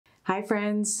Hi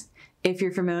friends! If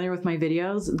you're familiar with my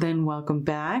videos, then welcome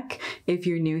back. If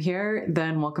you're new here,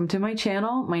 then welcome to my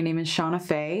channel. My name is Shauna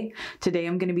Faye. Today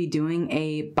I'm going to be doing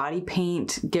a body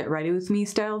paint get ready with me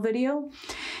style video.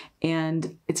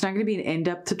 And it's not going to be an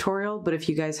in-depth tutorial, but if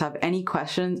you guys have any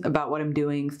questions about what I'm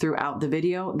doing throughout the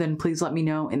video, then please let me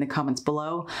know in the comments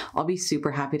below. I'll be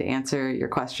super happy to answer your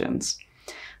questions.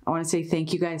 I want to say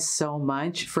thank you guys so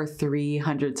much for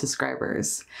 300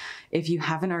 subscribers. If you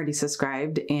haven't already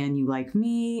subscribed and you like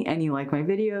me and you like my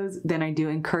videos, then I do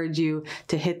encourage you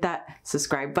to hit that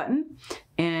subscribe button.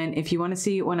 And if you want to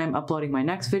see when I'm uploading my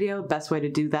next video, best way to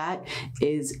do that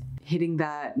is hitting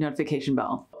that notification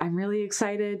bell. I'm really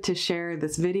excited to share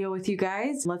this video with you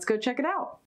guys. Let's go check it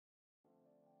out.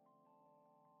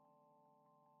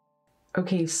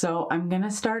 Okay, so I'm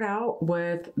gonna start out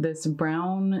with this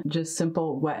brown, just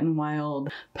simple Wet n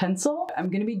Wild pencil. I'm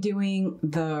gonna be doing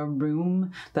the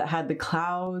room that had the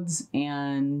clouds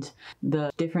and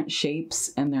the different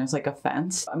shapes, and there's like a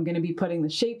fence. I'm gonna be putting the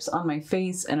shapes on my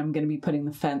face, and I'm gonna be putting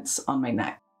the fence on my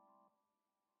neck.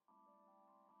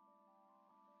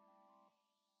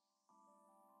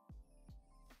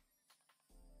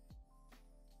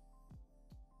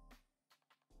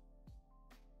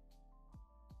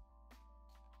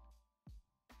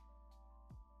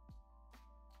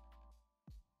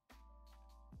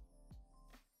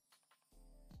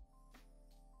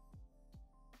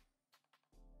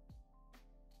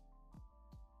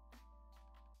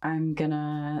 I'm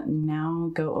gonna now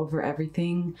go over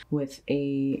everything with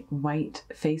a white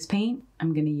face paint.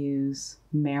 I'm gonna use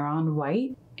Marron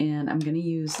White, and I'm gonna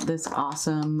use this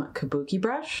awesome kabuki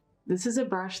brush. This is a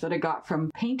brush that I got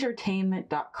from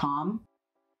paintertainment.com.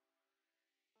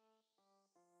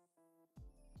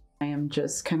 I am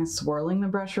just kind of swirling the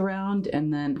brush around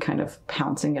and then kind of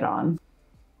pouncing it on.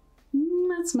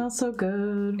 That smells so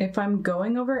good. If I'm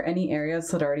going over any areas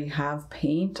that already have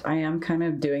paint, I am kind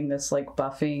of doing this like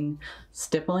buffing,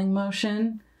 stippling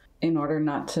motion in order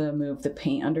not to move the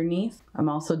paint underneath. I'm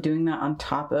also doing that on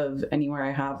top of anywhere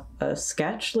I have a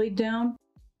sketch laid down.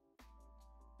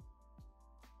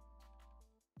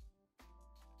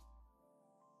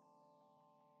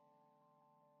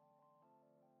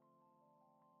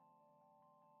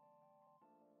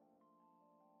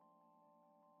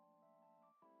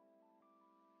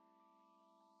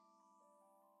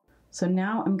 So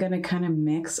now I'm gonna kind of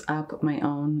mix up my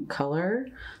own color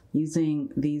using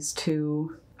these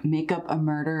two Makeup a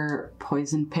Murder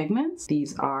Poison pigments.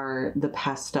 These are the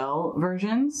pastel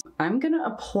versions. I'm gonna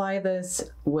apply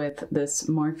this with this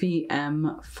Morphe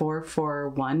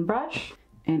M441 brush.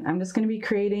 And I'm just gonna be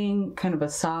creating kind of a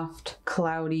soft,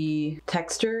 cloudy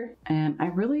texture. And I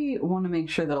really wanna make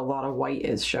sure that a lot of white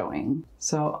is showing.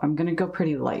 So I'm gonna go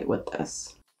pretty light with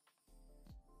this.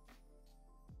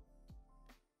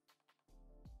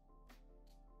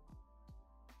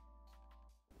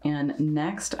 And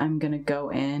next I'm gonna go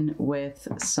in with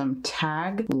some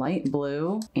Tag light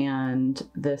blue and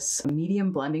this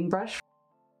medium blending brush.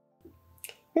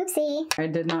 Oopsie. I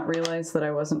did not realize that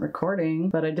I wasn't recording,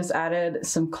 but I just added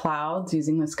some clouds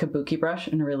using this kabuki brush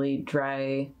in a really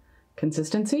dry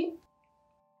consistency.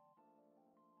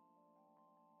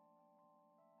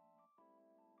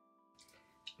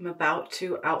 I'm about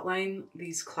to outline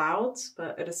these clouds,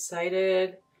 but I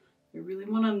decided I really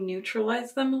want to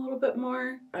neutralize them a little bit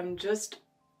more. I'm just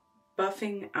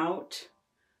buffing out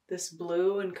this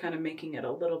blue and kind of making it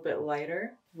a little bit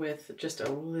lighter with just a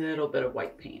little bit of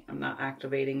white paint. I'm not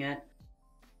activating it.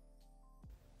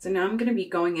 So now I'm going to be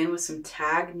going in with some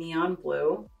Tag Neon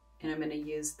Blue, and I'm going to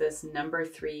use this number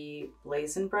 3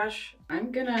 Blazon brush.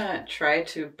 I'm going to try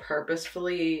to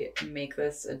purposefully make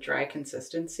this a dry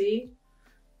consistency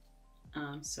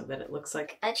so that it looks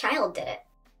like a child did it.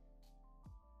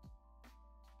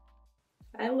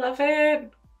 I love it.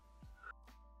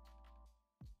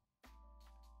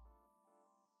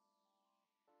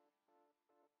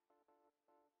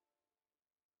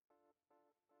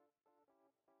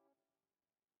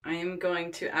 I am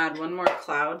going to add one more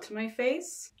cloud to my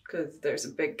face because there's a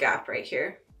big gap right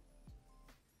here.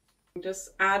 I'm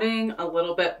just adding a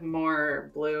little bit more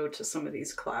blue to some of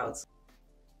these clouds.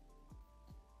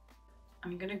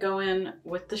 I'm gonna go in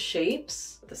with the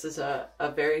shapes. This is a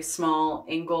very small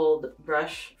angled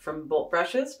brush from Bolt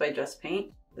Brushes by Just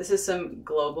Paint. This is some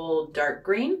Global Dark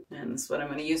Green, and this is what I'm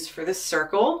gonna use for this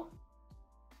circle.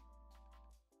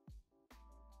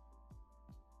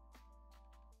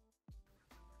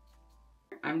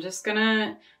 I'm just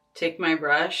gonna take my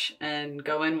brush and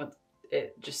go in with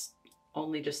it just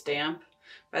damp.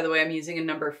 By the way, I'm using a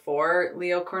number 4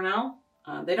 Leo Cornell.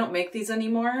 They don't make these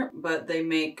anymore, but they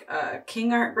make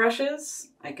King Art brushes.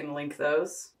 I can link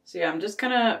those. So yeah, I'm just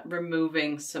kind of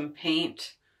removing some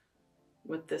paint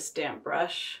with this damp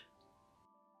brush.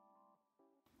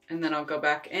 And then I'll go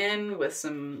back in with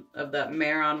some of that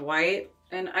Maron white.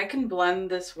 And I can blend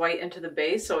this white into the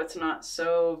base so it's not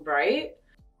so bright.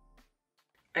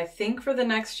 I think for the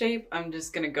next shape, I'm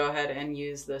just gonna go ahead and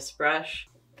use this brush.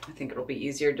 I think it'll be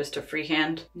easier just to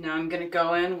freehand. Now I'm gonna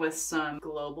go in with some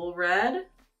Global Red.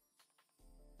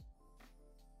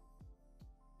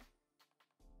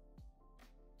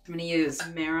 I'm gonna use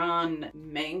Maron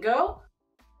Mango.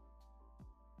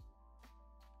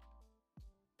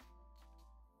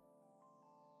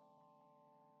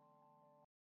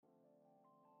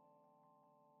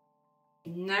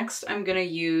 Next, I'm gonna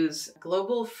use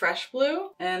Global Fresh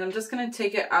Blue, and I'm just gonna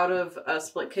take it out of a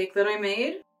split cake that I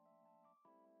made.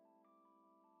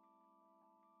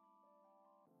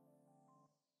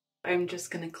 I'm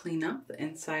just gonna clean up the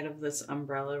inside of this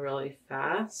umbrella really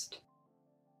fast.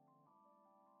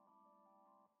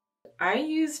 I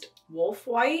used Wolf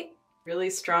White, really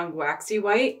strong waxy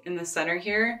white in the center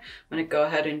here. I'm gonna go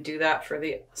ahead and do that for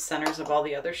the centers of all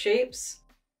the other shapes.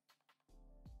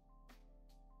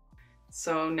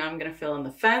 So now I'm gonna fill in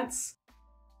the fence.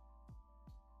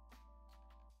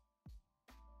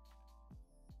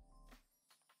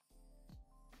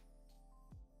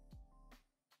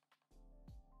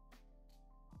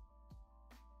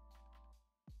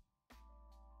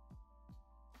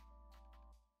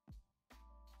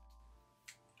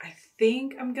 I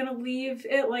think I'm gonna leave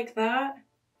it like that.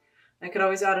 I could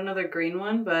always add another green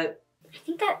one, but I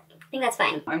think that's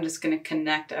fine. I'm just gonna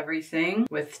connect everything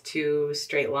with 2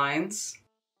 straight lines.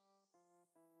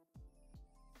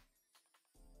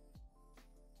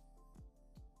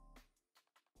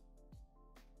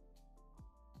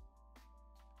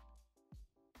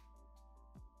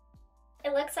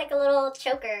 It looks like a little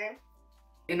choker.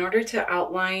 In order to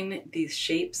outline these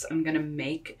shapes, I'm gonna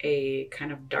make a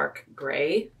kind of dark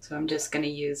gray. So I'm just gonna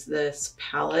use this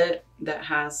palette that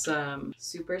has some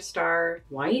Superstar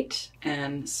white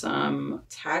and some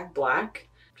Tag black.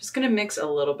 I'm just gonna mix a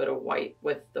little bit of white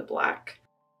with the black.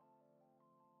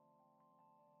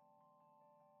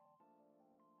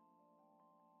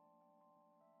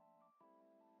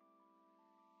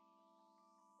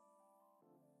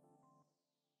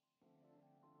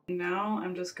 Now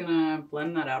I'm just gonna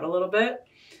blend that out a little bit.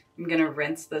 I'm gonna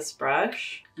rinse this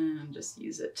brush and just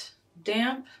use it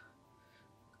damp,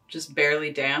 just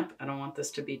barely damp. I don't want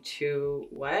this to be too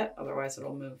wet, otherwise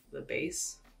it'll move the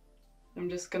base. I'm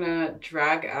just gonna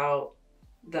drag out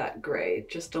that gray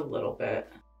just a little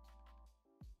bit.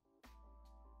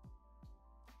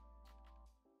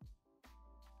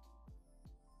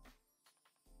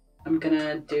 I'm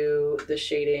gonna do the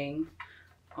shading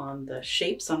on the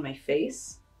shapes on my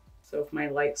face. So if my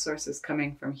light source is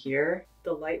coming from here,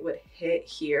 the light would hit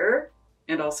here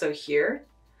and also here.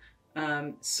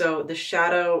 So the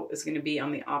shadow is going to be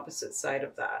on the opposite side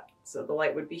of that. So the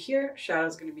light would be here, shadow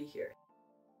is going to be here.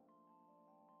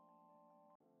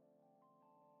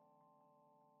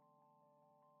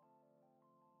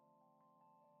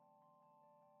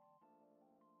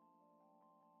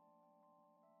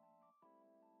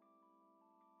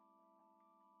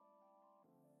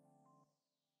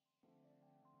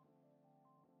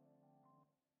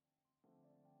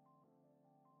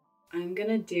 I'm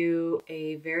gonna do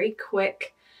a very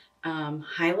quick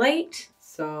highlight.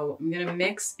 So I'm gonna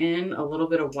mix in a little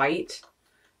bit of white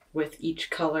with each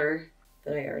color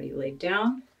that I already laid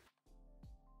down.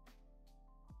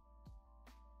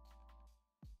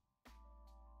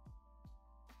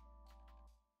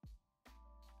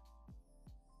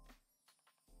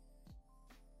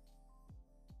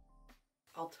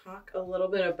 I'll talk a little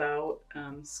bit about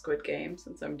Squid Game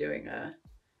since I'm doing a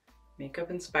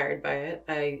makeup inspired by it.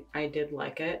 I did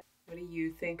like it. What do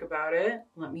you think about it?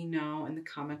 Let me know in the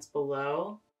comments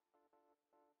below.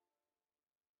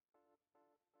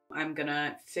 I'm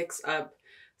gonna fix up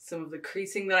some of the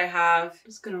creasing that I have.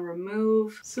 Just gonna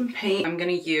remove some paint. I'm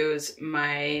gonna use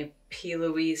my P.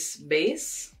 Louise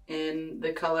base in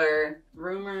the color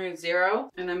Rumor 0.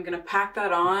 And I'm gonna pack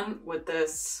that on with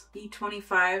this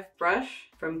E25 brush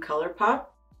from ColourPop.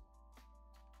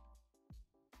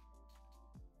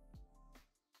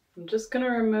 I'm just gonna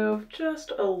remove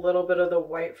just a little bit of the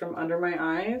white from under my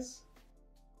eyes.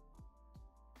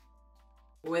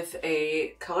 With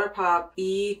a ColourPop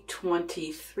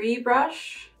E23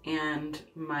 brush and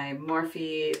my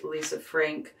Morphe Lisa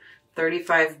Frank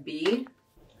 35B,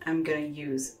 I'm gonna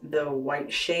use the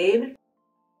white shade.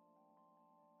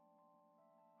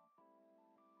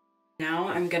 Now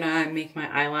I'm gonna make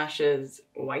my eyelashes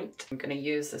white. I'm gonna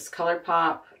use this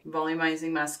ColourPop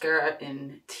volumizing mascara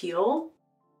in teal.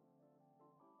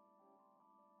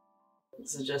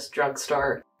 This is just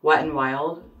drugstore Wet n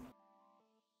Wild.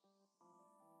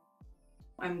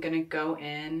 I'm gonna go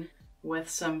in with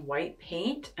some white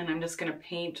paint and I'm just gonna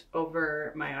paint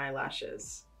over my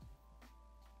eyelashes.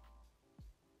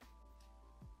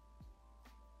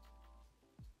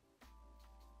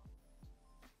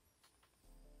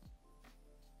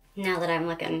 Now that I'm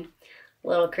looking a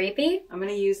little creepy. I'm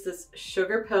gonna use this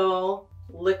Sugar Pill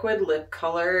liquid lip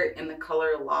color in the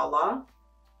color Lala.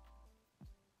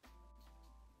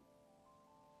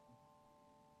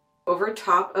 Over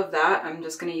top of that, I'm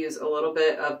just gonna use a little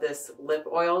bit of this lip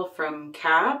oil from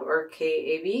Cab or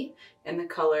KAB in the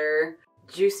color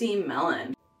Juicy Melon.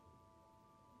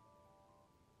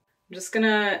 I'm just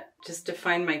gonna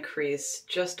define my crease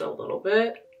just a little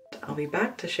bit. I'll be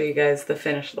back to show you guys the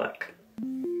finished look.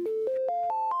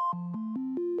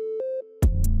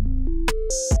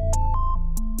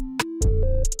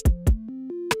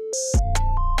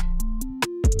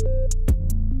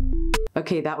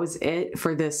 Okay, that was it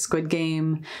for this Squid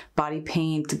Game body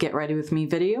paint get ready with me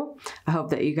video. I hope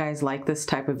that you guys like this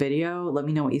type of video. Let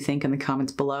me know what you think in the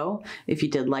comments below. If you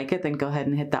did like it, then go ahead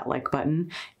and hit that like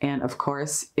button. And of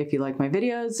course, if you like my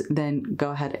videos, then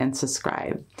go ahead and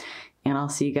subscribe. And I'll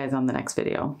see you guys on the next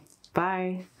video.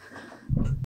 Bye.